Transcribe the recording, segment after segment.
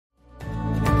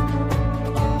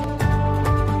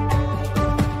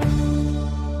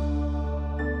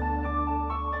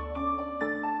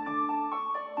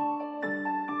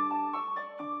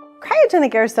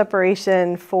Cryogenic air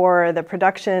separation for the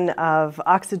production of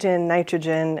oxygen,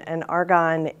 nitrogen, and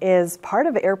argon is part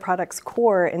of Air Products'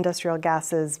 core industrial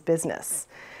gases business.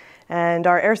 And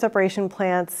our air separation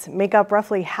plants make up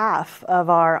roughly half of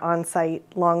our on-site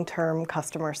long-term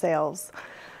customer sales.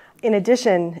 In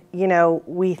addition,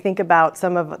 we think about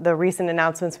some of the recent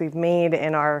announcements we've made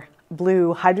in our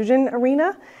blue hydrogen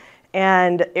arena,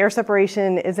 and air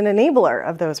separation is an enabler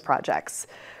of those projects.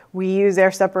 We use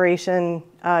air separation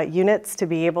units to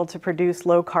be able to produce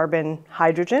low-carbon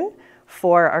hydrogen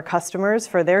for our customers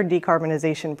for their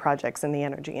decarbonization projects in the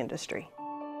energy industry.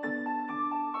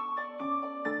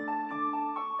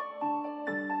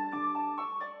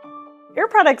 Air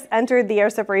Products entered the air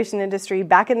separation industry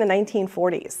back in the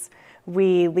 1940s.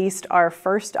 We leased our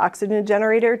first oxygen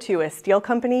generator to a steel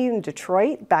company in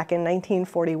Detroit back in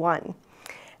 1941.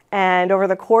 And over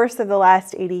the course of the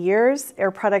last 80 years, Air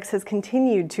Products has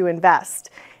continued to invest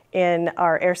in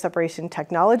our air separation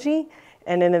technology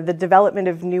and in the development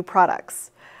of new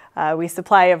products. We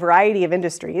supply a variety of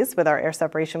industries with our air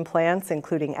separation plants,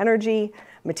 including energy,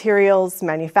 materials,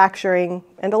 manufacturing,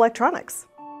 and electronics.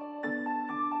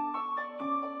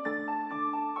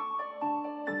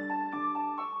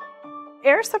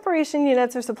 Air separation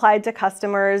units are supplied to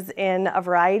customers in a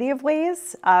variety of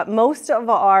ways. Most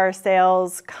of our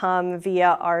sales come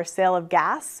via our sale of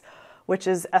gas, which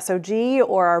is SOG,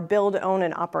 or our build, own,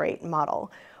 and operate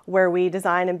model, where we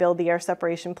design and build the air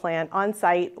separation plant on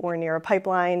site or near a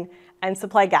pipeline and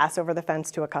supply gas over the fence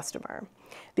to a customer.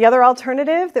 The other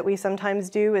alternative that we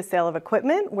sometimes do is sale of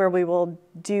equipment, where we will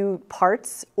do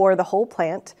parts or the whole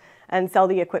plant and sell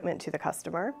the equipment to the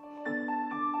customer.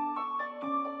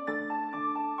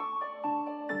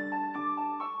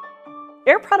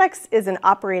 Air Products is an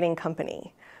operating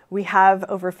company. We have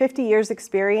over 50 years'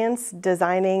 experience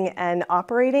designing and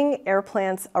operating air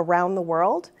plants around the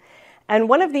world. And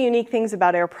one of the unique things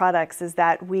about Air Products is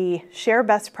that we share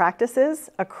best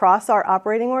practices across our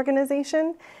operating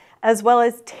organization, as well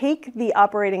as take the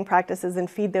operating practices and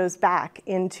feed those back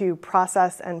into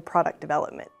process and product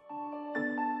development.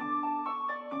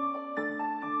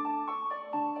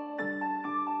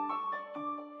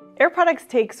 Air Products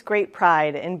takes great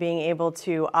pride in being able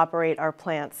to operate our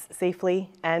plants safely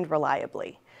and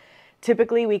reliably.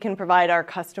 Typically, we can provide our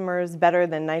customers better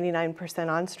than 99%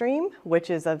 on stream, which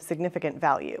is of significant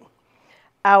value.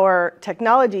 Our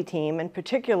technology team, and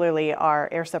particularly our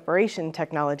air separation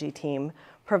technology team,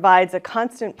 provides a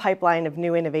constant pipeline of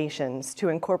new innovations to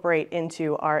incorporate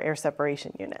into our air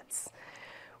separation units.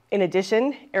 In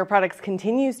addition, Air Products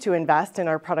continues to invest in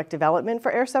our product development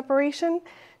for air separation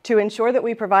to ensure that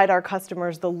we provide our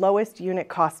customers the lowest unit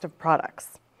cost of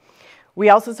products. We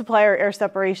also supply our air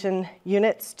separation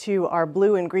units to our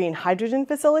blue and green hydrogen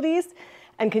facilities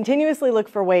and continuously look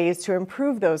for ways to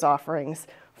improve those offerings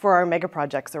for our mega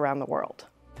projects around the world.